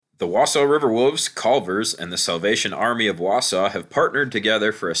The Wausau Riverwolves, Culvers, and the Salvation Army of Wausau have partnered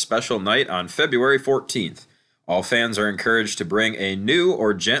together for a special night on February 14th. All fans are encouraged to bring a new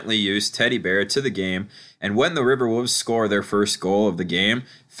or gently used teddy bear to the game, and when the Riverwolves score their first goal of the game,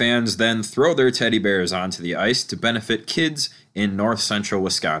 fans then throw their teddy bears onto the ice to benefit kids in north central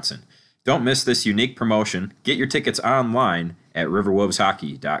Wisconsin. Don't miss this unique promotion. Get your tickets online at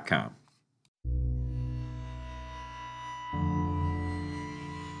riverwolveshockey.com.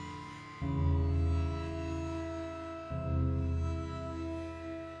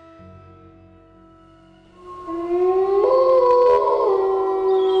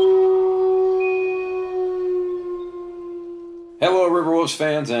 Hello, Riverwolves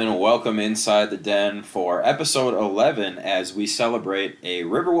fans, and welcome inside the den for episode 11 as we celebrate a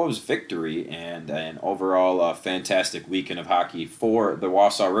Riverwolves victory and an overall fantastic weekend of hockey for the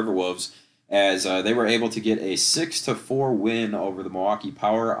Wausau Riverwolves as they were able to get a 6-4 win over the Milwaukee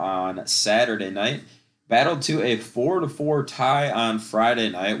Power on Saturday night. Battled to a 4-4 tie on Friday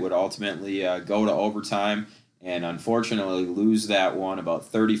night, would ultimately go to overtime and unfortunately lose that one about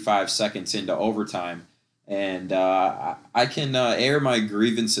 35 seconds into overtime. And I can air my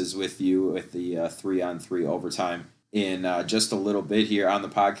grievances with you with the 3-on-3 overtime in just a little bit here on the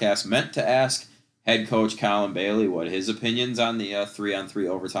podcast. Meant to ask head coach Colin Bailey what his opinions on the 3-on-3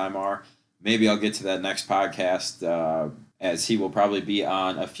 overtime are. Maybe I'll get to that next podcast as he will probably be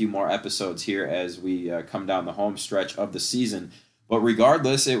on a few more episodes here as we come down the home stretch of the season. But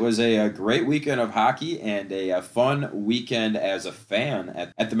regardless, it was a great weekend of hockey and a fun weekend as a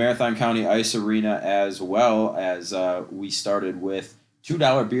fan at the Marathon County Ice Arena, as well as we started with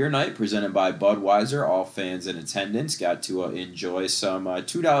 $2 beer night presented by Budweiser. All fans in attendance got to enjoy some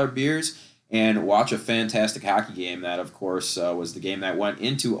 $2 beers and watch a fantastic hockey game. That, of course, was the game that went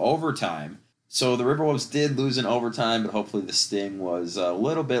into overtime. So the Riverwolves did lose in overtime, but hopefully the sting was a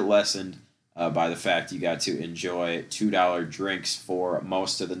little bit lessened by the fact you got to enjoy $2 drinks for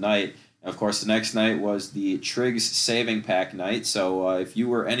most of the night. And of course, the next night was the Triggs Saving Pack night. So if you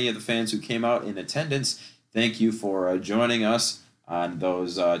were any of the fans who came out in attendance, thank you for joining us on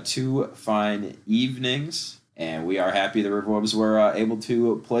those two fine evenings. And we are happy the Riverwolves were able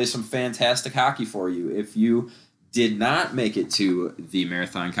to play some fantastic hockey for you. If you did not make it to the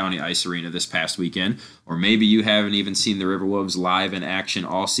Marathon County Ice Arena this past weekend, or maybe you haven't even seen the Riverwolves live in action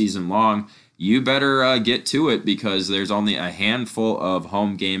all season long, you better get to it because there's only a handful of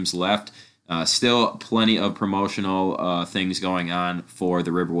home games left. Still plenty of promotional things going on for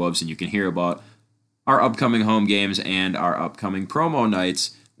the Riverwolves, and you can hear about our upcoming home games and our upcoming promo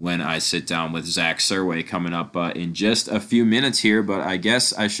nights when I sit down with Zach Serway coming up in just a few minutes here. But I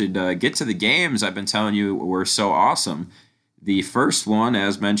guess I should get to the games I've been telling you were so awesome. The first one,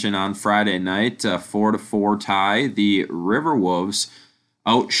 as mentioned on Friday night, 4-4 tie. The Riverwolves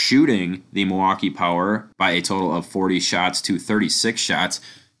out shooting the Milwaukee Power by a total of 40 shots to 36 shots.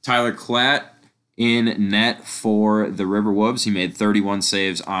 Tyler Klatt in net for the Riverwolves. He made 31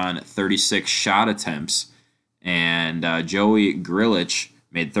 saves on 36 shot attempts. And Joey Grilich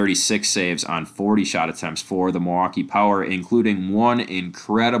made 36 saves on 40 shot attempts for the Milwaukee Power, including one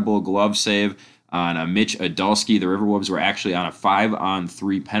incredible glove save on Mitch Adulski. The Riverwolves were actually on a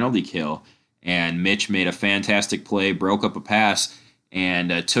 5-on-3 penalty kill, and Mitch made a fantastic play, broke up a pass,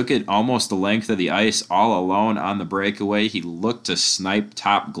 and took it almost the length of the ice all alone on the breakaway. He looked to snipe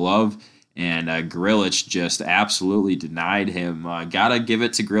top glove, and Grilich just absolutely denied him. Gotta give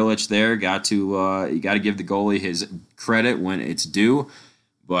it to Grilich there. You got to give the goalie his credit when it's due.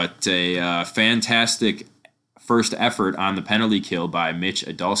 But a fantastic first effort on the penalty kill by Mitch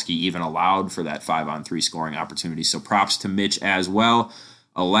Adulski even allowed for that 5-on-3 scoring opportunity. So props to Mitch as well.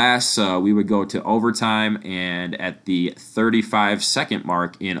 Alas, we would go to overtime, and at the 35-second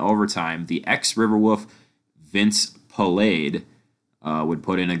mark in overtime, the ex-Riverwolf Vince Palade would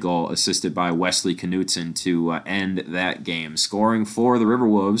put in a goal assisted by Wesley Knutson to end that game. Scoring for the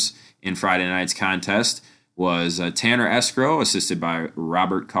Riverwolves in Friday night's contest was Tanner Escrow, assisted by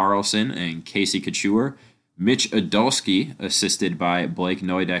Robert Carlson and Casey Couture. Mitch Adulski, assisted by Blake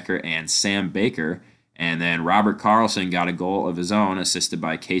Neudecker and Sam Baker. And then Robert Carlson got a goal of his own, assisted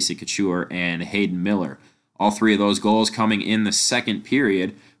by Casey Couture and Hayden Miller. All three of those goals coming in the second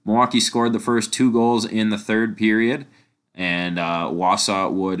period. Milwaukee scored the first two goals in the third period, and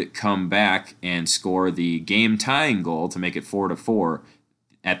Wausau would come back and score the game-tying goal to make it 4-4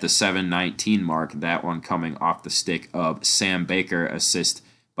 at the 7:19 mark. That one coming off the stick of Sam Baker, assist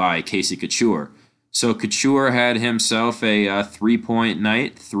by Casey Couture. So Couture had himself a 3-point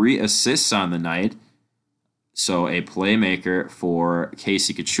night, 3 assists on the night. So a playmaker for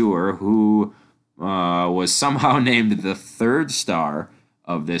Casey Couture, who was somehow named the third star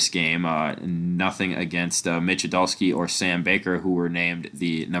of this game. Nothing against Mitch Adulski or Sam Baker, who were named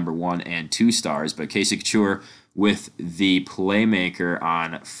the number 1 and 2 stars, but Casey Couture with the playmaker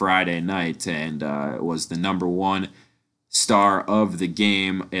on Friday night and was the number 1 star of the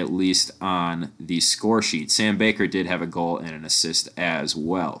game, at least on the score sheet. Sam Baker did have a goal and an assist as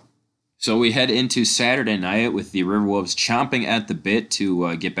well. So we head into Saturday night with the Riverwolves chomping at the bit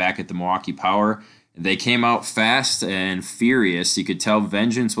to get back at the Milwaukee Power. They came out fast and furious. You could tell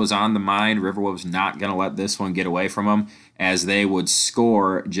vengeance was on the mind. Riverwolves not going to let this one get away from them, as they would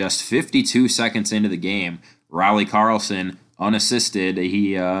score just 52 seconds into the game. Riley Carlson, unassisted,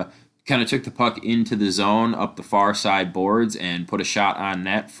 he kind of took the puck into the zone up the far side boards and put a shot on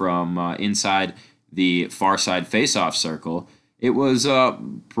net from inside the far side faceoff circle. It was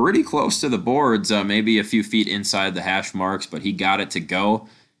pretty close to the boards, maybe a few feet inside the hash marks, but he got it to go.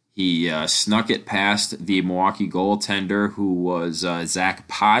 He snuck it past the Milwaukee goaltender, who was Zach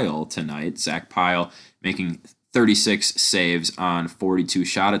Pyle tonight. Zach Pyle making 36 saves on 42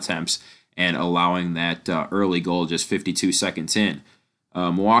 shot attempts and allowing that early goal just 52 seconds in.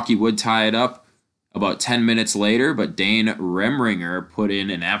 Milwaukee would tie it up about 10 minutes later, but Dane Remringer put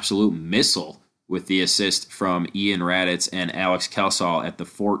in an absolute missile with the assist from Ian Raditz and Alex Kelsall at the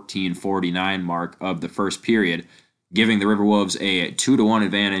 14:49 mark of the first period, giving the Riverwolves a 2-1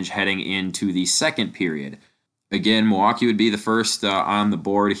 advantage heading into the second period. Again, Milwaukee would be the first on the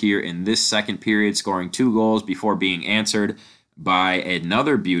board here in this second period, scoring 2 goals before being answered by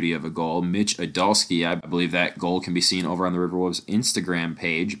another beauty of a goal, Mitch Adulski. I believe that goal can be seen over on the Riverwolves Instagram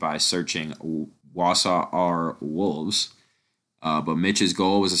page by searching Wausau R Wolves. But Mitch's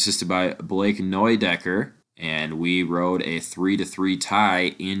goal was assisted by Blake Neudecker, and we rode a 3-3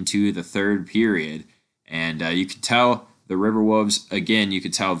 tie into the third period. And you could tell the Riverwolves, again, you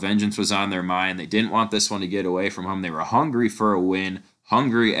could tell vengeance was on their mind. They didn't want this one to get away from them. They were hungry for a win,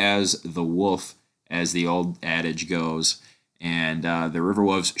 hungry as the wolf, as the old adage goes. And the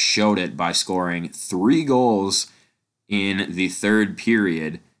Riverwolves showed it by scoring 3 goals in the third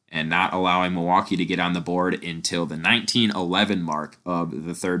period and not allowing Milwaukee to get on the board until the 19:11 mark of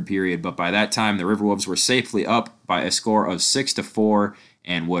the third period. But by that time, the Riverwolves were safely up by a score of 6-4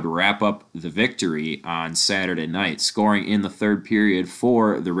 and would wrap up the victory on Saturday night. Scoring in the third period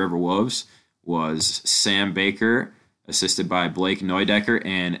for the Riverwolves was Sam Baker, assisted by Blake Neudecker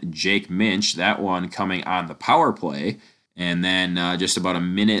and Jake Minch, that one coming on the power play. And then just about a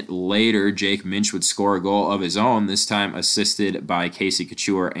minute later, Jake Minch would score a goal of his own, this time assisted by Casey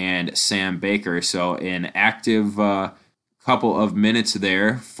Couture and Sam Baker. So an active couple of minutes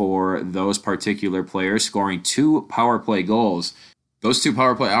there for those particular players, scoring 2 power play goals. Those 2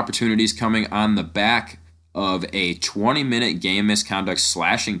 power play opportunities coming on the back of a 20-minute game misconduct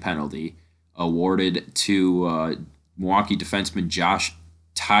slashing penalty awarded to Milwaukee defenseman Josh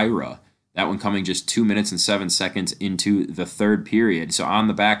Tyra. That one coming just 2 minutes and 7 seconds into the third period. So on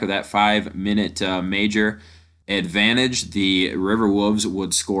the back of that 5-minute major advantage, the Riverwolves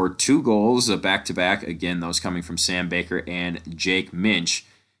would score 2 goals back-to-back. Again, those coming from Sam Baker and Jake Minch.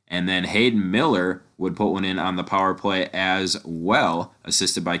 And then Hayden Miller would put one in on the power play as well,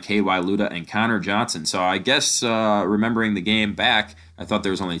 assisted by K.Y. Luda and Connor Johnson. So I guess remembering the game back, I thought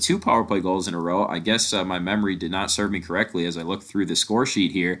there was only 2 power play goals in a row. I guess my memory did not serve me correctly as I looked through the score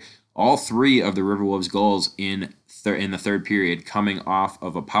sheet here. All 3 of the Riverwolves' goals in the third period coming off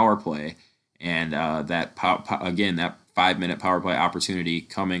of a power play, and that 5-minute power play opportunity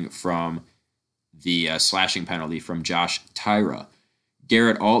coming from the slashing penalty from Josh Tyra.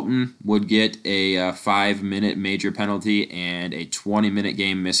 Garrett Alton would get a 5-minute major penalty and a 20-minute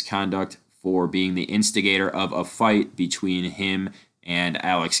game misconduct for being the instigator of a fight between him and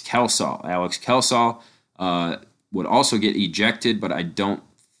Alex Kelsall. Alex Kelsall would also get ejected, but I don't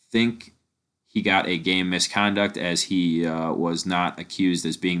think he got a game misconduct as he was not accused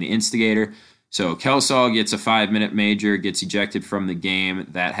as being the instigator. So Kelsall gets a 5-minute major, gets ejected from the game,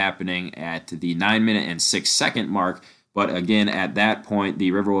 that happening at the 9-minute and 6-second mark. But again, at that point,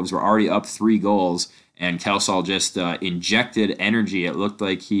 the Riverwolves were already up 3 goals, and Kelsall just injected energy. It looked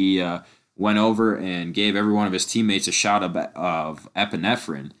like he went over and gave every one of his teammates a shot of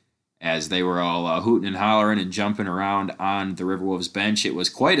epinephrine, as they were all hooting and hollering and jumping around on the Riverwolves bench. It was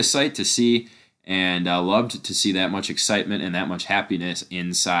quite a sight to see, and loved to see that much excitement and that much happiness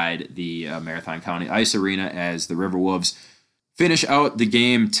inside the Marathon County Ice Arena as the Riverwolves finish out the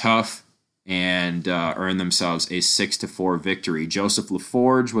game tough and earn themselves a 6-4 victory. Joseph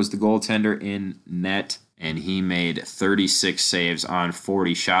LaForge was the goaltender in net, and he made 36 saves on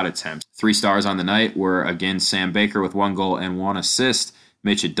 40 shot attempts. 3 stars on the night were, again, Sam Baker with 1 goal and 1 assist,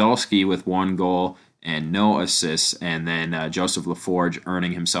 Mitch Adulski with 1 goal and no assists. And then Joseph LaForge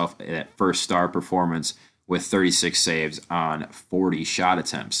earning himself that first star performance with 36 saves on 40 shot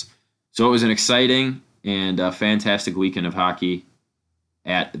attempts. So it was an exciting and fantastic weekend of hockey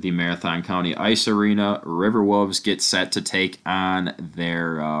at the Marathon County Ice Arena. River Wolves get set to take on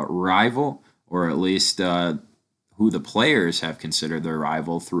their rival, or at least who the players have considered their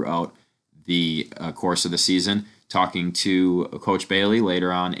rival throughout the course of the season. Talking to Coach Bailey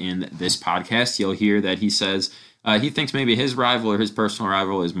later on in this podcast, you'll hear that he says he thinks maybe his rival or his personal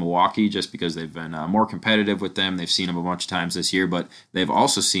rival is Milwaukee, just because they've been more competitive with them. They've seen them a bunch of times this year, but they've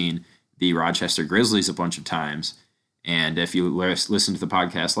also seen the Rochester Grizzlies a bunch of times. And if you listened to the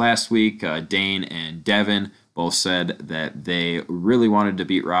podcast last week, Dane and Devin both said that they really wanted to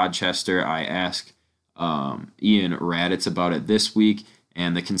beat Rochester. I asked Ian Raditz about it this week,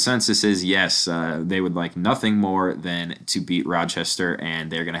 and the consensus is yes, they would like nothing more than to beat Rochester,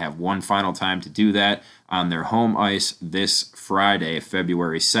 and they're going to have one final time to do that on their home ice this Friday,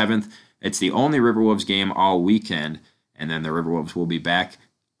 February 7th. It's the only River Wolves game all weekend, and then the River Wolves will be back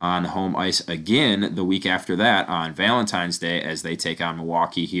on home ice again the week after that on Valentine's Day as they take on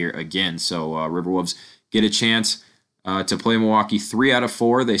Milwaukee here again. So River Wolves get a chance to play Milwaukee 3 out of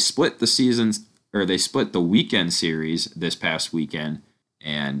 4. They split the weekend series this past weekend,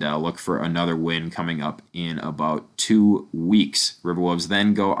 and look for another win coming up in about 2 weeks. River Wolves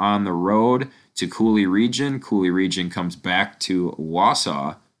then go on the road to Cooley Region. Cooley Region comes back to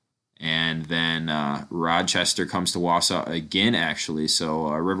Wausau. And then Rochester comes to Wausau again, actually. So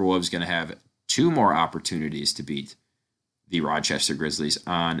River Wolves going to have 2 more opportunities to beat the Rochester Grizzlies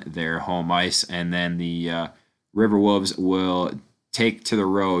on their home ice. And then the River Wolves will take to the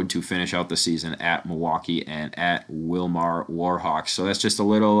road to finish out the season at Milwaukee and at Wilmar Warhawks. So that's just a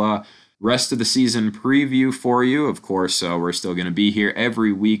little rest of the season preview for you. Of course, we're still going to be here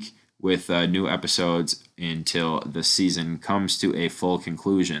every week with new episodes until the season comes to a full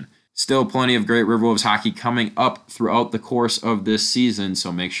conclusion. Still plenty of great River Wolves hockey coming up throughout the course of this season,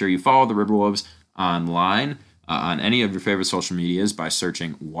 so make sure you follow the River Wolves online on any of your favorite social medias by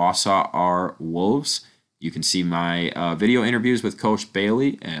searching Wausau R Wolves. You can see my video interviews with Coach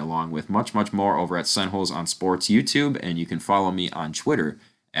Bailey, along with much, much more over at Senholes on Sports YouTube, and you can follow me on Twitter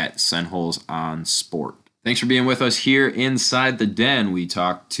at Senholes on Sport. Thanks for being with us here inside the den. We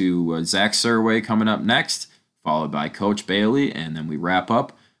talk to Zach Surway coming up next, followed by Coach Bailey, and then we wrap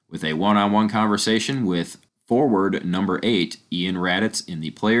up with a one-on-one conversation with forward number 8, Ian Raditz, in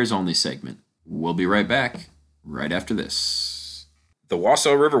the Players Only segment. We'll be right back right after this. The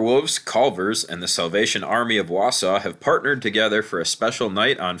Wausau River Wolves, Culvers, and the Salvation Army of Wausau have partnered together for a special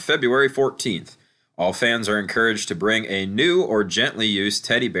night on February 14th. All fans are encouraged to bring a new or gently used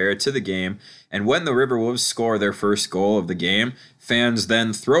teddy bear to the game, and when the River Wolves score their first goal of the game, fans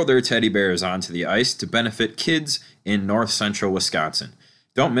then throw their teddy bears onto the ice to benefit kids in north central Wisconsin.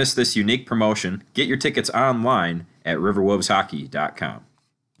 Don't miss this unique promotion. Get your tickets online at riverwolveshockey.com.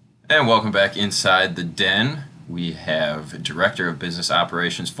 And welcome back inside the den. We have Director of Business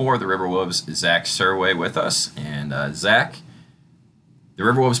Operations for the River Wolves, Zach Surway, with us. And Zach, the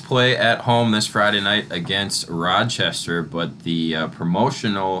River Wolves play at home this Friday night against Rochester, but the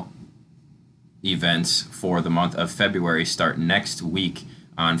promotional events for the month of February start next week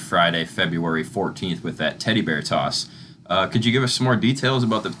on Friday, February 14th with that teddy bear toss. Could you give us some more details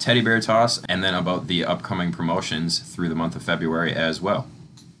about the teddy bear toss and then about the upcoming promotions through the month of February as well?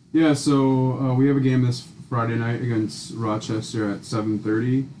 Yeah, so we have a game this Friday night against Rochester at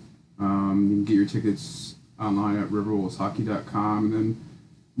 7:30. You can get your tickets online at riverwolveshockey.com. And then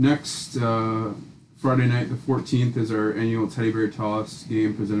next Friday night, the 14th, is our annual teddy bear toss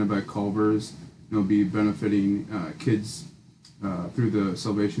game presented by Culvers. It'll be benefiting kids through the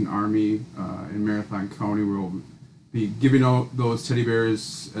Salvation Army in Marathon County, where we'll be giving out those teddy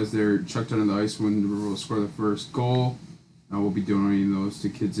bears as they're chucked onto the ice when the River will score the first goal. We'll be donating those to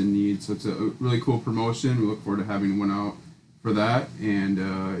kids in need. So it's a really cool promotion. We look forward to having one out for that. And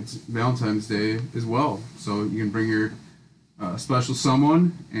it's Valentine's Day as well. So you can bring your special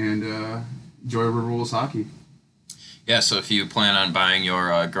someone and enjoy River Wolves hockey. Yeah, so if you plan on buying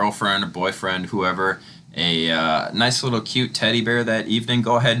your girlfriend or boyfriend, whoever, a nice little cute teddy bear that evening,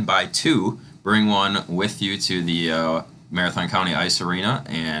 go ahead and buy 2. Bring one with you to the Marathon County Ice Arena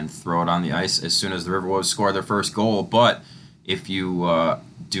and throw it on the ice as soon as the River Wolves score their first goal. But if you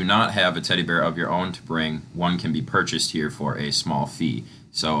do not have a teddy bear of your own to bring, one can be purchased here for a small fee.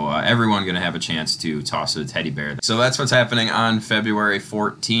 So everyone going to have a chance to toss a teddy bear. So that's what's happening on February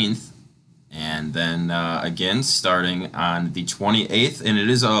 14th. And then again, starting on the 28th, and it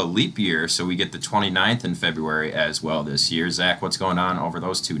is a leap year, so we get the 29th in February as well this year. Zach, what's going on over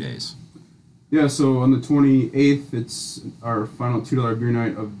those 2 days? Yeah, so on the 28th, it's our final $2 beer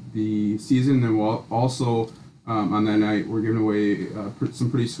night of the season. And we'll also, on that night, we're giving away some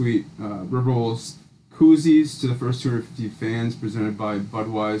pretty sweet Riverwolves koozies to the first 250 fans presented by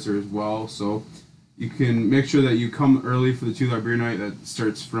Budweiser as well. So you can make sure that you come early for the $2 beer night that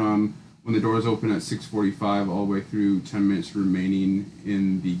starts from when the doors open at 6:45 all the way through 10 minutes remaining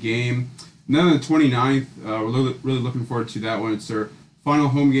in the game. And then on the 29th, we're really looking forward to that one. It's our final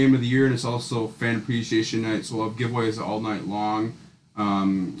home game of the year, and it's also fan appreciation night, so we'll have giveaways all night long.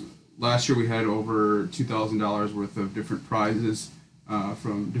 Last year we had over $2,000 worth of different prizes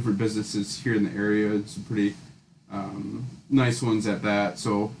from different businesses here in the area. It's some pretty nice ones at that.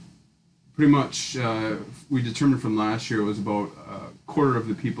 So pretty much we determined from last year it was about a quarter of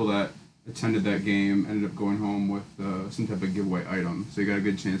the people that attended that game ended up going home with some type of giveaway item. So you got a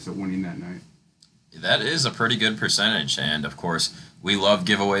good chance at winning that night. That is a pretty good percentage, and of course, we love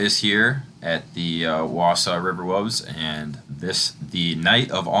giveaways here at the Wausau Riverwolves, and this the night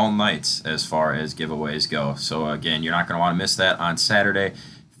of all nights as far as giveaways go. So again, you're not going to want to miss that on Saturday,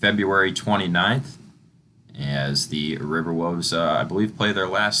 February 29th, as the Riverwolves, I believe, play their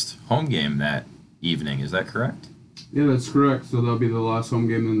last home game that evening. Is that correct? Yeah, that's correct. So that'll be the last home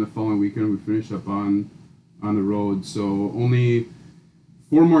game, and then the following weekend we finish up on the road. So only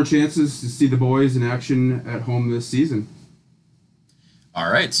 4 more chances to see the boys in action at home this season. All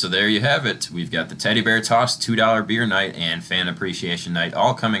right, so there you have it. We've got the Teddy Bear Toss, $2 beer night, and fan appreciation night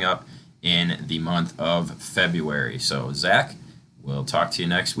all coming up in the month of February. So, Zach, we'll talk to you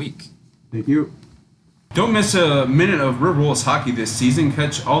next week. Thank you. Don't miss a minute of Riverwolves hockey this season.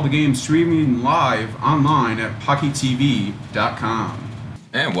 Catch all the games streaming live online at hockeytv.com.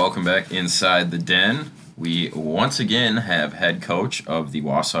 And welcome back inside the den. We once again have head coach of the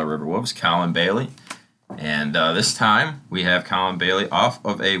Wausau Riverwolves, Colin Bailey. And this time we have Colin Bailey off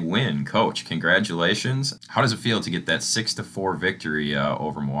of a win. Coach, congratulations. How does it feel to get that 6-4 victory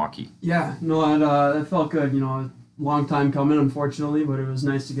over Milwaukee? Yeah, no, that felt good. A long time coming, unfortunately, but it was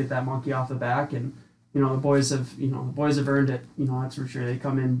nice to get that monkey off the back. And the boys have earned it. That's for sure. They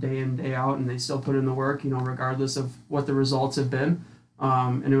come in, day out, and they still put in the work. Regardless of what the results have been.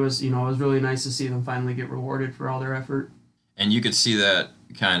 And it was really nice to see them finally get rewarded for all their effort. And you could see that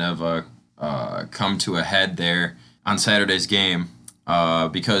kind of come to a head there on Saturday's game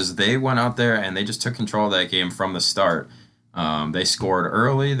because they went out there and they just took control of that game from the start. They scored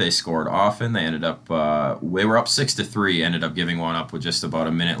early, they scored often. They ended up we were up 6-3, ended up giving one up with just about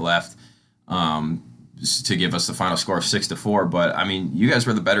a minute left to give us the final score of 6-4. But I mean, you guys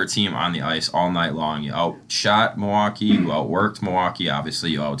were the better team on the ice all night long. You outshot Milwaukee, you outworked Milwaukee.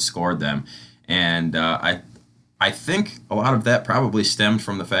 Obviously, you outscored them, and I think a lot of that probably stemmed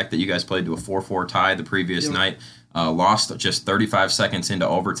from the fact that you guys played to a 4-4 tie the previous night, lost just 35 seconds into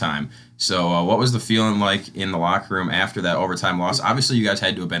overtime. So what was the feeling like in the locker room after that overtime loss? Obviously, you guys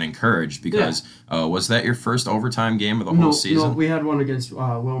had to have been encouraged because was that your first overtime game of the whole season? No, we had one against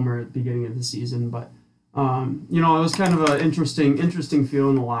Wilmer at the beginning of the season, but it was kind of an interesting feel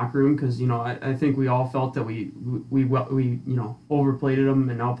in the locker room because I think we all felt that we overplayed them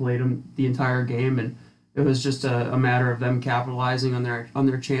and outplayed them the entire game, and it was just a matter of them capitalizing on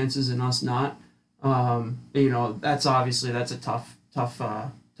their chances and us not. That's a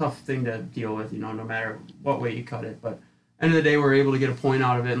tough thing to deal with. No matter what way you cut it. But end of the day, we're able to get a point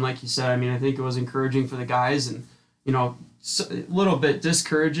out of it. And like you said, I think it was encouraging for the guys, and a little bit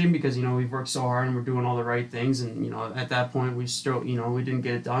discouraging because we've worked so hard and we're doing all the right things, and at that point we still we didn't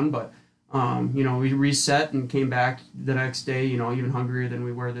get it done, but. We reset and came back the next day, even hungrier than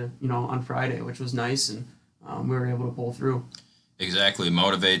we were on Friday, which was nice, and we were able to pull through. Exactly.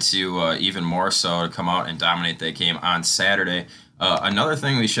 Motivates you even more so to come out and dominate that game on Saturday. Another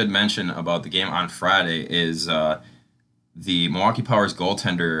thing we should mention about the game on Friday is the Milwaukee Powers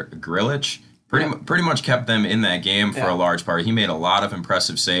goaltender, Grilich, pretty much kept them in that game for a large part. He made a lot of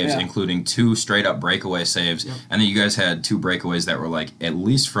impressive saves, including 2 straight-up breakaway saves. Yep. And then you guys had 2 breakaways that were like at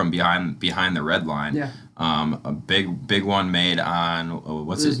least from behind the red line. Yeah. A big one made on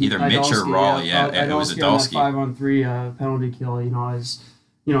either Mitch or Raleigh. It was Adolski. 5-on-3 penalty kill.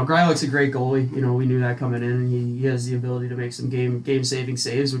 Greilich's a great goalie. We knew that coming in, and he has the ability to make some game-saving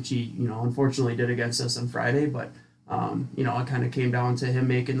saves, which he unfortunately did against us on Friday. But it kind of came down to him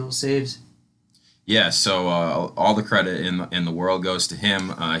making those saves. Yeah, so all the credit in the world goes to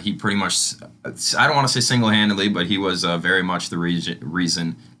him. He pretty much, I don't want to say single-handedly, but he was very much the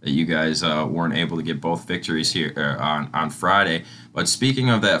reason that you guys weren't able to get both victories here on Friday. But speaking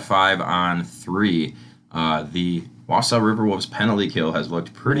of that 5-on-3, The Wausau Riverwolves penalty kill has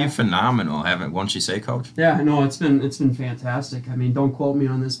looked pretty phenomenal, won't you say, Coach? Yeah, no, it's been fantastic. I mean, don't quote me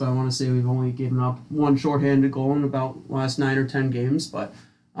on this, but I want to say we've only given up one shorthanded goal in about last 9 or 10 games. But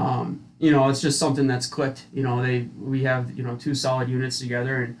it's just something that's clicked. We have 2 solid units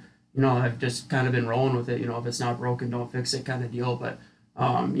together, and I've just kind of been rolling with it. If it's not broken, don't fix it kind of deal. But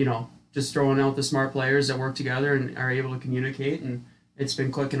just throwing out the smart players that work together and are able to communicate, and it's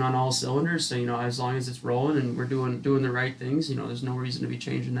been clicking on all cylinders. So as long as it's rolling and we're doing the right things, there's no reason to be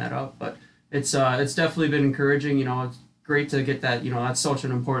changing that up. But it's definitely been encouraging. It's great to get that. That's such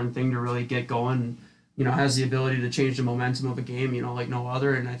an important thing to really get going. And, has the ability to change the momentum of a game. Like no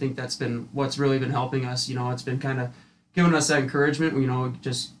other. And I think that's been what's really been helping us. It's been kind of giving us that encouragement.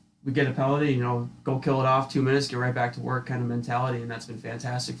 We get a penalty. Go kill it off 2 minutes, get right back to work kind of mentality, and that's been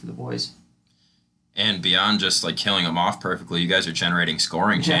fantastic for the boys. And beyond just like killing them off perfectly, you guys are generating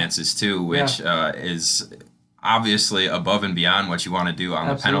scoring chances too, which is obviously above and beyond what you want to do on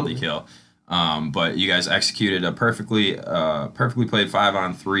the penalty kill. But you guys executed a perfectly played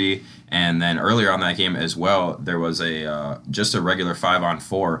 5-on-3, and then earlier on that game as well, there was just a regular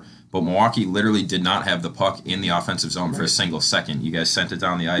 5-on-4. But Milwaukee literally did not have the puck in the offensive zone for a single second. You guys sent it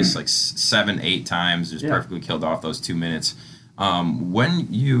down the ice like 7-8 times, just perfectly killed off those 2 minutes. When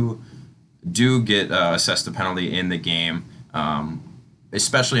you do get assessed a penalty in the game,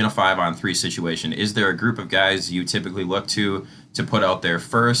 especially in a 5-on-3 situation, is there a group of guys you typically look to put out there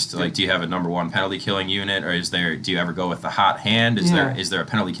first? Like, do you have a number one penalty killing unit, or do you ever go with the hot hand? Is there a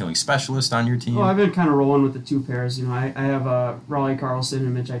penalty killing specialist on your team? Well, I've been kind of rolling with the 2 pairs. I have Raleigh Carlson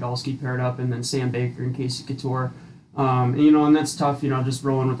and Mitch Idalski paired up, and then Sam Baker and Casey Couture. And that's tough. Just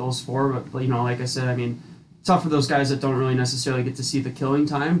rolling with those 4. But like I said, I mean, tough for those guys that don't really necessarily get to see the killing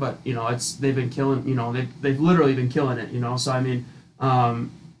time. But they've been killing. They've literally been killing it. So I mean.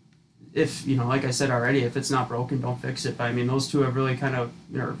 If like I said already, if it's not broken, don't fix it. But I mean, those 2 have really kind of,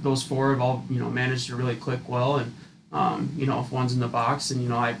 those 4 have all managed to really click well. And if one's in the box,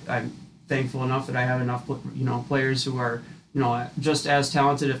 and I'm thankful enough that I have enough players who are just as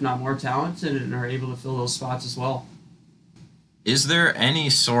talented, if not more talented, and are able to fill those spots as well. Is there any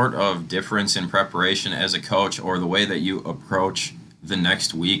sort of difference in preparation as a coach, or the way that you approach the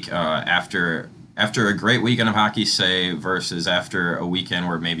next week after a great weekend of hockey, say, versus after a weekend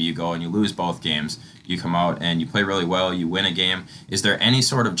where maybe you go and you lose both games, you come out and you play really well, you win a game? Is there any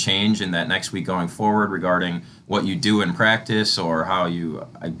sort of change in that next week going forward regarding what you do in practice or how you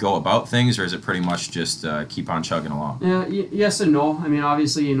go about things, or is it pretty much just keep on chugging along? Yeah, yes and no. I mean,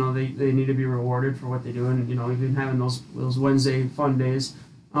 obviously, they need to be rewarded for what they do, and we've been having those Wednesday fun days.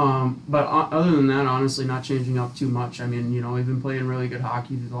 But other than that, honestly, not changing up too much. I mean, we've been playing really good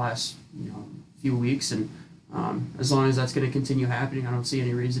hockey the last few weeks, and as long as that's going to continue happening, I don't see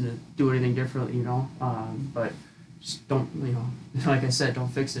any reason to do anything differently. But just don't, like I said, don't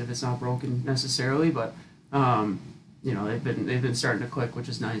fix it if it's not broken necessarily. But they've been starting to click, which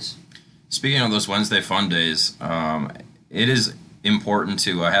is nice. Speaking of those Wednesday fun days, it is important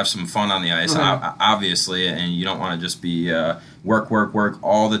to have some fun on the ice, obviously, and you don't want to just be work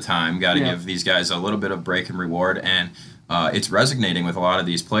all the time. Got to give these guys a little bit of break and reward, and it's resonating with a lot of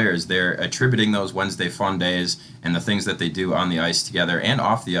these players. They're attributing those Wednesday fun days and the things that they do on the ice together and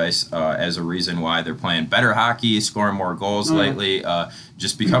off the ice as a reason why they're playing better hockey, scoring more goals lately,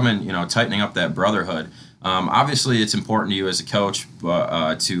 just becoming, tightening up that brotherhood. Obviously, it's important to you as a coach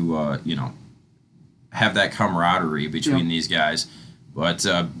to have that camaraderie between these guys. But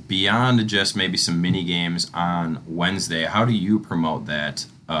beyond just maybe some mini games on Wednesday, how do you promote that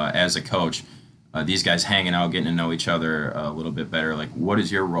as a coach? These guys hanging out, getting to know each other a little bit better. Like, what is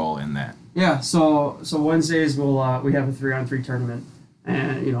your role in that? Yeah, so Wednesdays we have a 3-on-3 tournament,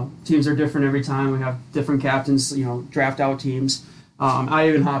 and teams are different every time. We have different captains, draft out teams. I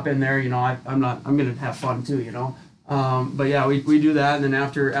even hop in there. I'm gonna have fun too. But yeah, we do that, and then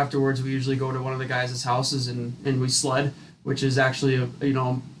afterwards we usually go to one of the guys' houses and we sled, which is actually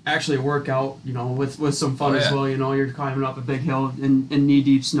a workout. With some fun as well. You're climbing up a big hill in knee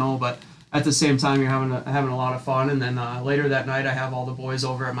deep snow, but at the same time, you're having a lot of fun. And then later that night, I have all the boys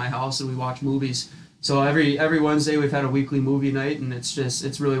over at my house, and we watch movies. So every Wednesday, we've had a weekly movie night, and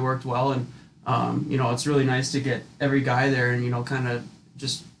it's really worked well. And it's really nice to get every guy there and kind of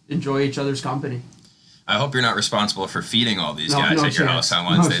just enjoy each other's company. I hope you're not responsible for feeding all these guys at your house on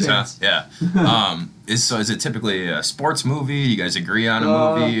Wednesdays, huh? Yeah. Is it typically a sports movie? You guys agree on a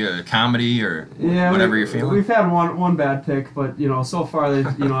movie, a comedy, or whatever you're feeling? We've had one bad pick, but so far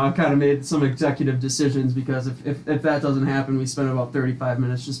I've kind of made some executive decisions, because if that doesn't happen, we spend about 35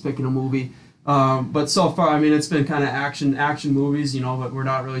 minutes just picking a movie. But so far, I mean, it's been kind of action movies, but we're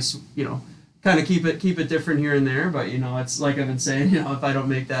not really kind of keep it different here and there. But it's like I've been saying. If I don't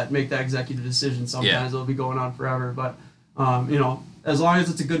make that executive decision, sometimes it'll be going on forever. But as long as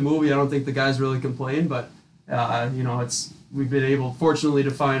it's a good movie, I don't think the guys really complain. But we've been able, fortunately,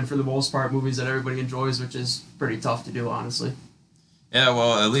 to find for the most part movies that everybody enjoys, which is pretty tough to do, honestly. Yeah,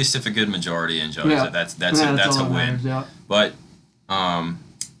 well, at least if a good majority enjoys it, that's a win. Matters, yeah. But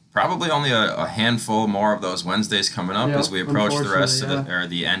probably only a handful more of those Wednesdays coming up as we approach the rest of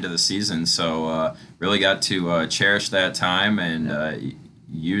the end of the season. So really got to cherish that time and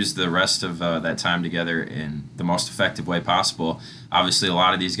use the rest of that time together in the most effective way possible. Obviously, a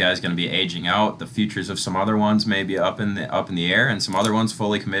lot of these guys are going to be aging out. The futures of some other ones may be up in the air, and some other ones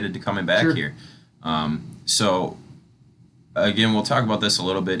fully committed to coming back here. So again, we'll talk about this a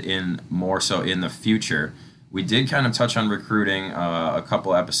little bit more so in the future. We did kind of touch on recruiting a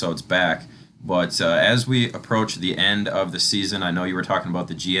couple episodes back, but as we approach the end of the season, I know you were talking about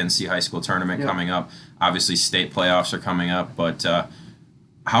the GNC High School Tournament coming up. Obviously, state playoffs are coming up, but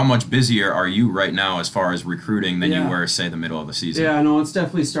how much busier are you right now as far as recruiting than you were, say, the middle of the season? Yeah, no, it's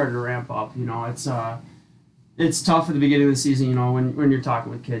definitely starting to ramp up. It's tough at the beginning of the season, when you're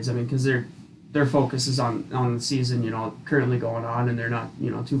talking with kids. I mean, because their focus is on the season, currently going on, and they're not,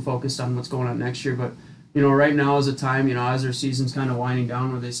 too focused on what's going on next year. But, right now is a time, as their season's kind of winding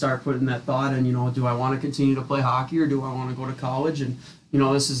down, where they start putting that thought in, do I want to continue to play hockey or do I want to go to college? And,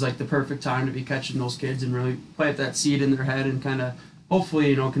 this is like the perfect time to be catching those kids and really plant that seed in their head and kind of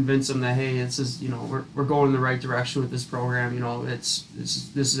hopefully, convince them that, hey, this is, we're going in the right direction with this program. This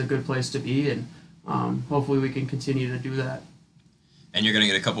is a good place to be, and hopefully we can continue to do that. And you're going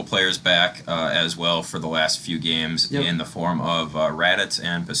to get a couple players back as well for the last few games in the form of Raditz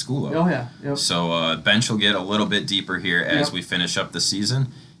and Pisculo. Oh, yeah. Yep. So bench will get a little bit deeper here as we finish up the season.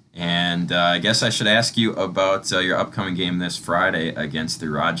 And I guess I should ask you about your upcoming game this Friday against the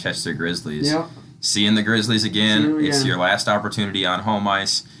Rochester Grizzlies. Yep. Seeing the Grizzlies again, it's your last opportunity on home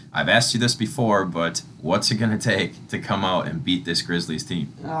ice. I've asked you this before, but what's it going to take to come out and beat this Grizzlies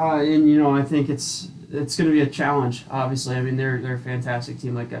team? I think it's going to be a challenge, obviously. I mean, they're a fantastic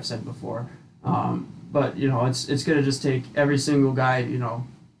team, like I've said before. But, it's going to just take every single guy,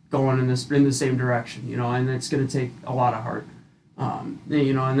 going in the same direction, and it's going to take a lot of heart.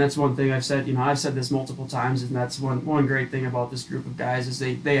 And that's one thing I've said, I've said this multiple times, and that's one great thing about this group of guys is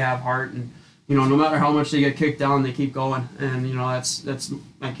they have heart, and no matter how much they get kicked down, they keep going, and that's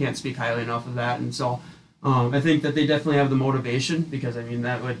I can't speak highly enough of that. And so I think that they definitely have the motivation, because I mean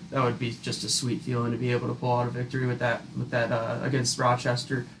that would be just a sweet feeling to be able to pull out a victory with that against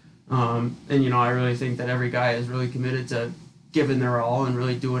Rochester. And I really think that every guy is really committed to giving their all and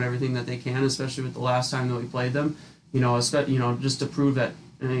really doing everything that they can, especially with the last time that we played them. Just to prove that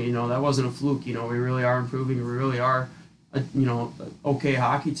that wasn't a fluke. We really are improving. We really are a okay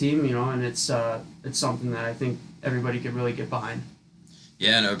hockey team, and it's something that I think everybody could really get behind.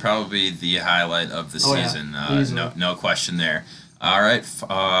 Yeah, and it would probably be the highlight of the season. No question there. All right,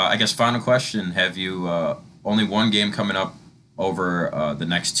 I guess final question: have you only one game coming up over the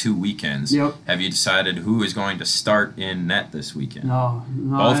next 2 weekends? Yep. Have you decided who is going to start in net this weekend? No,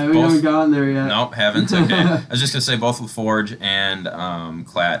 we haven't gotten there yet. Nope, haven't. Okay, I was just gonna say both LaForge and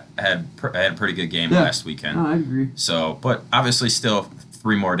Klatt had a pretty good game last weekend. No, I agree. So, but obviously still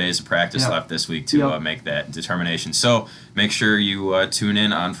 3 more days of practice left this week to make that determination. So make sure you tune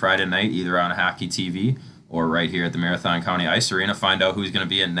in on Friday night, either on Hockey TV or right here at the Marathon County Ice Arena. Find out who's going to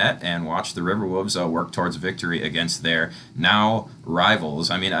be in net and watch the Riverwolves work towards victory against their now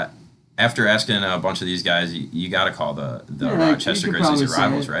rivals. I mean, after asking a bunch of these guys, you got to call the Rochester Grizzlies your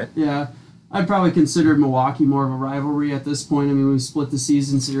rivals, right? Yeah. I'd probably consider Milwaukee more of a rivalry at this point. I mean, we've split the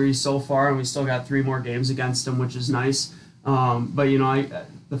season series so far, and we still got 3 more games against them, which is nice. But,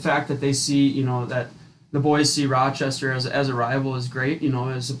 the fact that they see, that the boys see Rochester as a rival is great,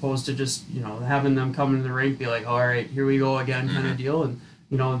 as opposed to just, having them come into the rink, be like, all right, here we go again kind of deal. And,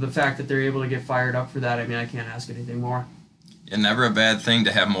 the fact that they're able to get fired up for that, I mean, I can't ask anything more. And never a bad thing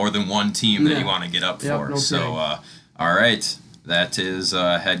to have more than one team that you want to get up for. No so, all right, that is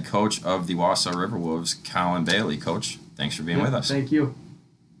head coach of the Wausau Riverwolves, Colin Bailey. Coach, thanks for being with us. Thank you.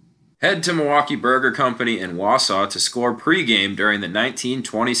 Head to Milwaukee Burger Company in Wausau to score pregame during the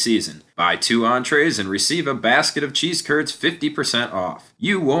 1920 season. Buy 2 entrees and receive a basket of cheese curds 50% off.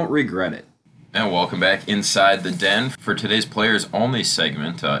 You won't regret it. And welcome back inside the den. For today's Players Only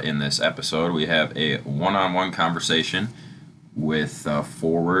segment in this episode, we have a one-on-one conversation with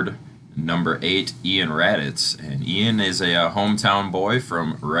forward number 8, Ian Raditz. And Ian is a hometown boy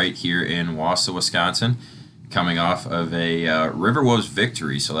from right here in Wausau, Wisconsin, coming off of a Riverwolves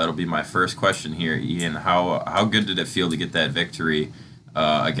victory. So that'll be my first question here, Ian. How good did it feel to get that victory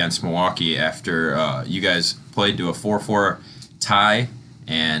against Milwaukee after you guys played to a 4-4 tie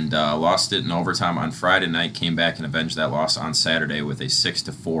and lost it in overtime on Friday night. Came back and avenged that loss on Saturday with a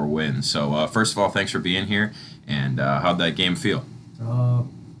 6-4 win. So first of all, thanks for being here. And how'd that game feel?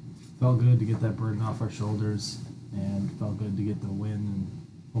 Felt good to get that burden off our shoulders, and felt good to get the win, and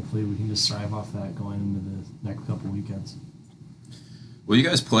hopefully we can just strive off that going into the next couple weekends. Well, you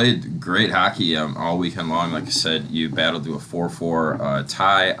guys played great hockey all weekend long. Like I said, you battled to a 4-4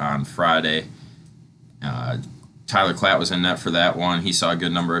 tie on Friday. Tyler Klatt was in net for that one. He saw a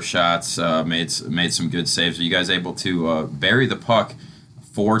good number of shots, made some good saves. Are you guys able to bury the puck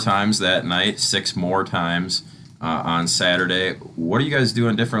 4 times that night, 6 more times on Saturday? What are you guys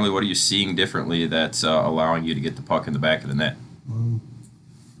doing differently? What are you seeing differently that's allowing you to get the puck in the back of the net? On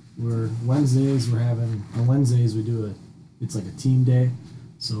Wednesdays we do it's like a team day,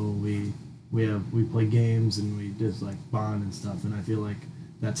 so we play games and we just like bond and stuff, and I feel like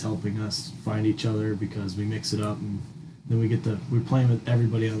that's helping us find each other because we mix it up, and then we're playing with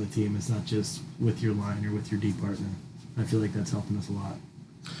everybody on the team. It's not just with your line or with your D partner. I feel like that's helping us a lot.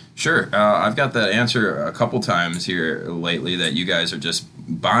 Sure. I've got that answer a couple times here lately that you guys are just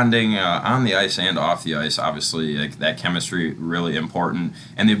bonding on the ice and off the ice. Obviously, like, that chemistry really important.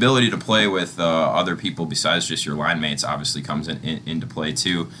 And the ability to play with other people besides just your line mates obviously comes into play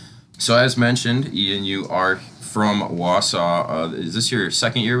too. So as mentioned, Ian, you are from Wausau. Is this your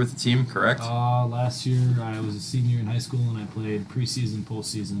second year with the team, correct? Last year I was a senior in high school and I played preseason,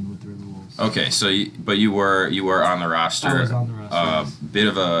 postseason with the River Wolves. Okay, so you were on the roster. I was on the roster. Bit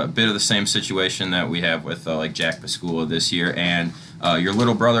of the same situation that we have with like Jack Pascula this year, and your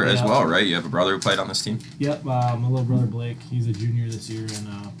little brother as well, right? You have a brother who played on this team. Yep, my little brother Blake. He's a junior this year, and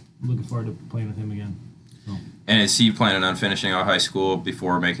I'm looking forward to playing with him again. So. And is he planning on finishing out high school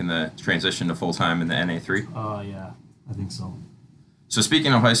before making the transition to full-time in the NA3? Yeah, I think so. So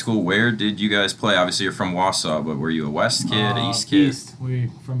speaking of high school, where did you guys play? Obviously, you're from Wausau, but were you a West kid, East kid? East.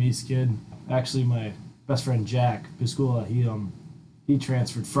 We from East kid. Actually, my best friend Jack Piscula, he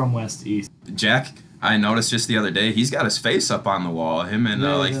transferred from West to East. Jack, I noticed just the other day, he's got his face up on the wall. Him and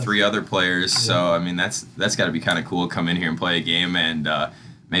like 3 other players. Yeah. So I mean, that's got to be kind of cool. Come in here and play a game, and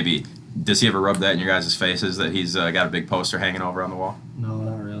maybe. Does he ever rub that in your guys' faces that he's got a big poster hanging over on the wall? No,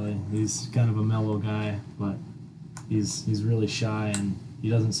 not really. He's kind of a mellow guy, but he's really shy and he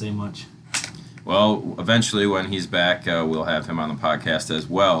doesn't say much. Well, eventually when he's back, we'll have him on the podcast as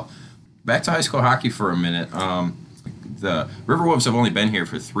well. Back to high school hockey for a minute. The River Wolves have only been here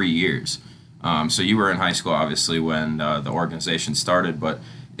for 3 years. So you were in high school, obviously, when the organization started, but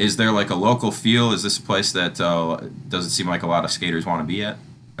is there like a local feel? Is this a place that doesn't seem like a lot of skaters want to be at?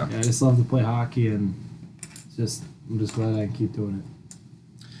 Yeah, I just love to play hockey, and I'm just glad I can keep doing it.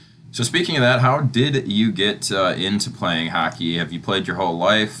 So speaking of that, how did you get into playing hockey? Have you played your whole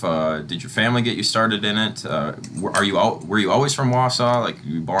life? Did your family get you started in it? Were you always from Wausau? Like,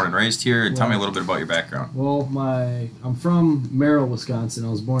 you were born and raised here? Tell me a little bit about your background. Well, I'm from Merrill, Wisconsin. I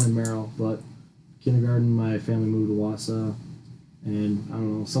was born in Merrill, but kindergarten my family moved to Wausau, and I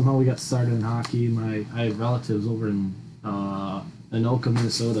don't know, somehow we got started in hockey. I have relatives over in Anoka,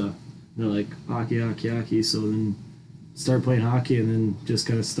 Minnesota. They're like, hockey. So then started playing hockey and then just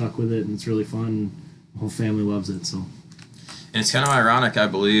kind of stuck with it, and it's really fun. And the whole family loves it. So. And it's kind of ironic, I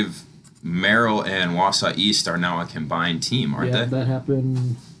believe Merrill and Wausau East are now a combined team, aren't they? Yeah, that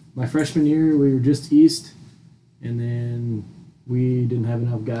happened my freshman year. We were just East, and then we didn't have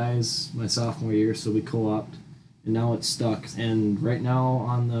enough guys my sophomore year, so we co-opted, and now it's stuck. And right now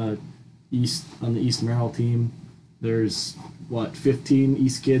on the East Merrill team, there's 15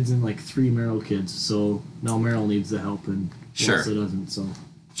 East kids and like 3 Merrill kids. So now Merrill needs the help and Wausau doesn't. So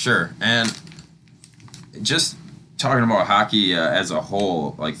sure. And just talking about hockey as a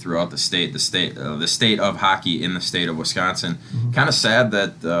whole, like throughout the state of hockey in the state of Wisconsin, kind of sad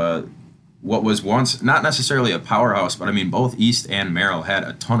that what was once not necessarily a powerhouse, but I mean both East and Merrill had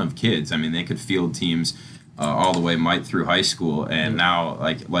a ton of kids. I mean they could field teams all the way right through high school, and now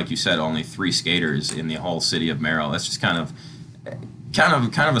like you said, only 3 skaters in the whole city of Merrill. That's just kind of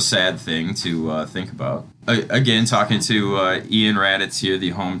a sad thing to think about. Again, talking to Ian Raditz here,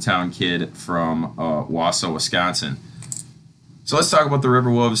 the hometown kid from Wausau, Wisconsin. So let's talk about the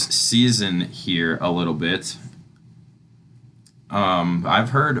River Wolves season here a little bit. I've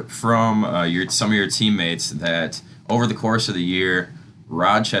heard from some of your teammates that over the course of the year,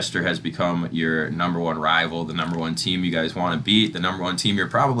 Rochester has become your number 1 rival, the number 1 team you guys want to beat, the number 1 team you're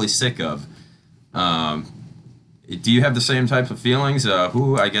probably sick of. Do you have the same types of feelings?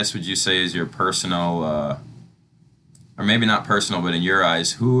 Who, I guess, would you say is your personal, or maybe not personal, but in your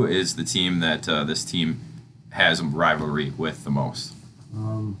eyes, who is the team that this team has a rivalry with the most?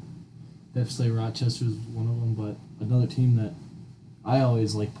 have to say Rochester's one of them, but another team that I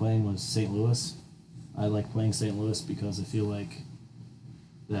always liked playing was St. Louis. I like playing St. Louis because I feel like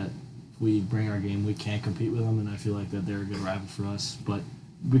that if we bring our game, we can't compete with them, and I feel like that they're a good rival for us. But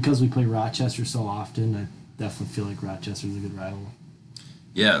because we play Rochester so often, I definitely feel like Rochester's a good rival.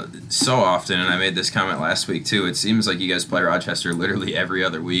 Yeah, so often, and I made this comment last week too. It seems like you guys play Rochester literally every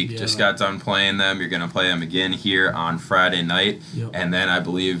other week. Yeah. Just got done playing them. You're going to play them again here on Friday night, Yep. and then I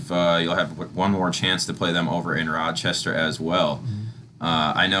believe you'll have one more chance to play them over in Rochester as well. Mm-hmm.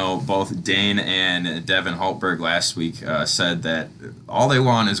 I know both Dane and Devin Holtberg last week said that all they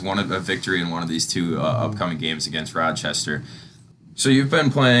want is a victory in one of these two upcoming games against Rochester. So you've been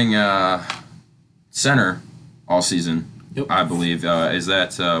playing center all season. Yep. I believe. Was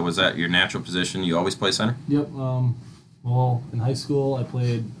that your natural position? You always play center? Yep. Well, in high school, I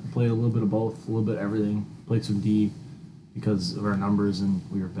played a little bit of both, a little bit of everything. Played some D because of our numbers, and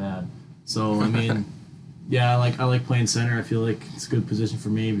we were bad. So I mean, yeah, I like playing center. I feel like it's a good position for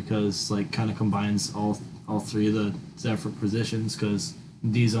me because kind of combines all three of the separate positions. Because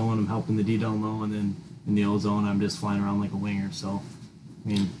in D zone, I'm helping the D down low, and then in the O zone, I'm just flying around like a winger. So, I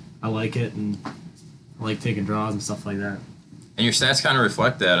mean, I like it, and I like taking draws and stuff like that. And your stats kind of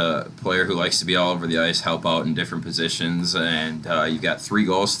reflect that a player who likes to be all over the ice, help out in different positions, and you've got 3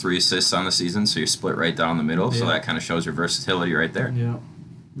 goals, 3 assists on the season, so you're split right down the middle. Yeah. So that kind of shows your versatility right there. Yeah,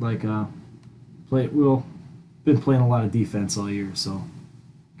 been playing a lot of defense all year, so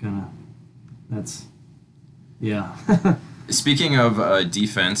kind of that's yeah. Speaking of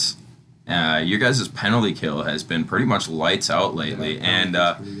defense. Your guys' penalty kill has been pretty much lights out lately, and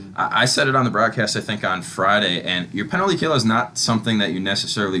I said it on the broadcast, I think, on Friday, and your penalty kill is not something that you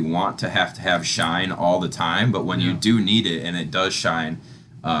necessarily want to have shine all the time, but when you do need it and it does shine,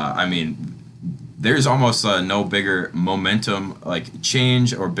 I mean, there's almost no bigger momentum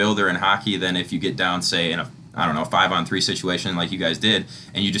change or builder in hockey than if you get down, say, in a 5-on-3 situation like you guys did,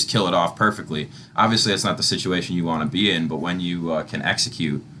 and you just kill it off perfectly. Obviously, that's not the situation you want to be in, but when you can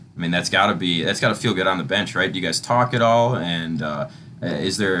execute, I mean, that's got to feel good on the bench, right? Do you guys talk at all? And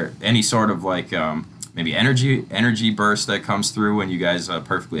is there any sort of maybe energy burst that comes through when you guys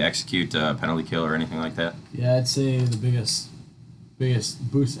perfectly execute a penalty kill or anything like that? Yeah, I'd say the biggest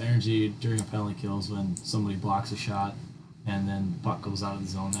boost of energy during a penalty kill is when somebody blocks a shot and then the puck goes out of the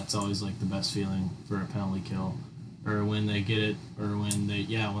zone. That's always the best feeling for a penalty kill. Or when they get it, or when they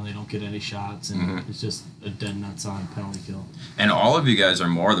don't get any shots, and it's just a dead nuts on penalty kill. And all of you guys are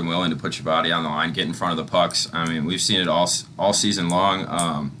more than willing to put your body on the line, get in front of the pucks. I mean, we've seen it all season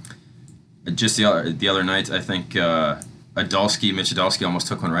long. Just the other night, I think Mitch Adolski almost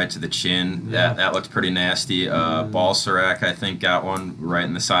took one right to the chin. Yeah. That looked pretty nasty. Balsarak, I think, got one right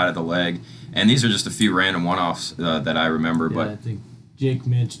in the side of the leg. And these are just a few random one-offs that I remember. Yeah, but I think Jake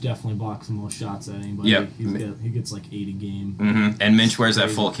Minch definitely blocks the most shots at anybody. Yep. He gets 8 a game. Mm-hmm. And Minch wears that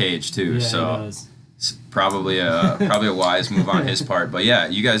full cage too, Yeah, so he does. it's probably a wise move on his part. But yeah,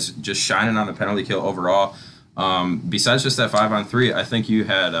 you guys just shining on the penalty kill overall. Besides just that 5-on-3, I think you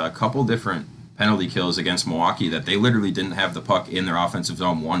had a couple different penalty kills against Milwaukee that they literally didn't have the puck in their offensive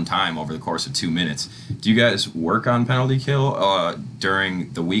zone one time over the course of 2 minutes. Do you guys work on penalty kill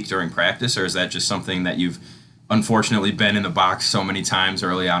during the week, during practice, or is that just something that you've unfortunately been in the box so many times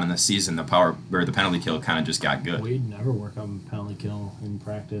early on in the season, the penalty kill kind of just got good? We'd never work on penalty kill in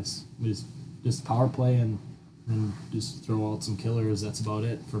practice. We just power play and just throw out some killers. That's about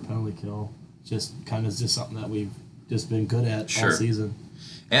it for penalty kill. Just something that we've just been good at all season.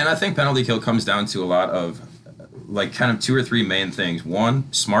 And I think penalty kill comes down to a lot of kind of 2 or 3 main things.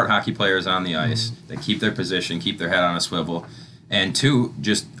 1, smart hockey players on the ice that keep their position, keep their head on a swivel. And 2,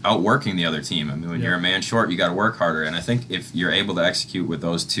 just outworking the other team. I mean, when you're a man short, you got to work harder. And I think if you're able to execute with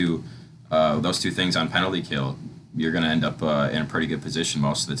those two things on penalty kill, you're going to end up in a pretty good position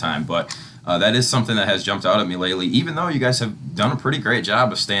most of the time. But that is something that has jumped out at me lately, even though you guys have done a pretty great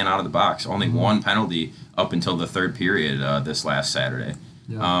job of staying out of the box. Only 1 penalty up until the 3rd period this last Saturday.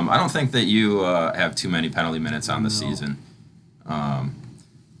 Yeah. I don't think that you have too many penalty minutes on the season.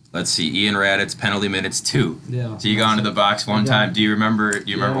 Let's see, Ian Raditz, penalty minutes 2. Yeah. So you got into the box one time. Do you remember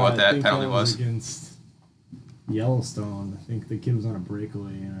what that penalty was? Against Yellowstone. I think the kid was on a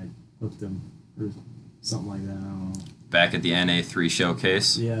breakaway and I hooked him or something like that. I don't know. Back at the NA3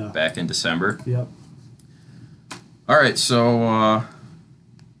 showcase. Yeah. Back in December. Yep. All right, so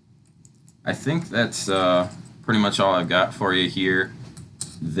I think that's pretty much all I've got for you here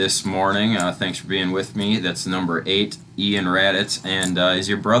this morning. Thanks for being with me. That's number 8, Ian Raditz. And is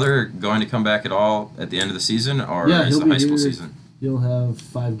your brother going to come back at all at the end of the season, or is the high school season? He'll have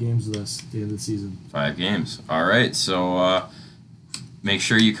 5 games with us at the end of the season. 5 games. All right. So make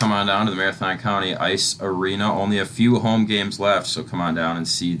sure you come on down to the Marathon County Ice Arena. Only a few home games left, so come on down and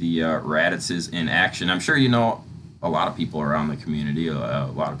see the Raditzes in action. I'm sure you know a lot of people around the community,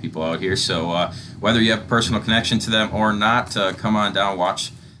 a lot of people out here. So whether you have a personal connection to them or not, come on down,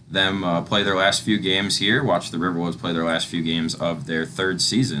 watch them play their last few games here. Watch the Riverwolves play their last few games of their third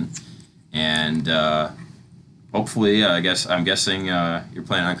season. And hopefully, I'm guessing you're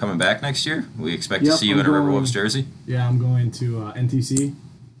planning on coming back next year. We expect to see you in a Riverwolves jersey. Yeah, I'm going to NTC,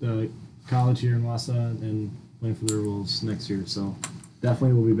 the college here in Wausau, and playing for the Riverwolves next year. So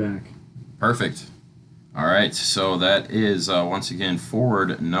definitely we'll be back. Perfect. All right, so that is, once again,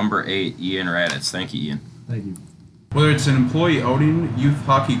 forward number 8, Ian Raditz. Thank you, Ian. Thank you. Whether it's an employee outing, youth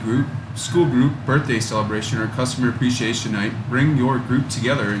hockey group, school group, birthday celebration, or customer appreciation night, bring your group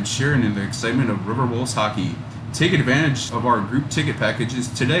together and share in the excitement of Riverwolves hockey. Take advantage of our group ticket packages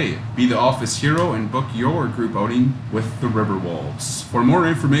today. Be the office hero and book your group outing with the Riverwolves. For more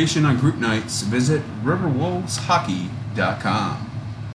information on group nights, visit riverwolveshockey.com.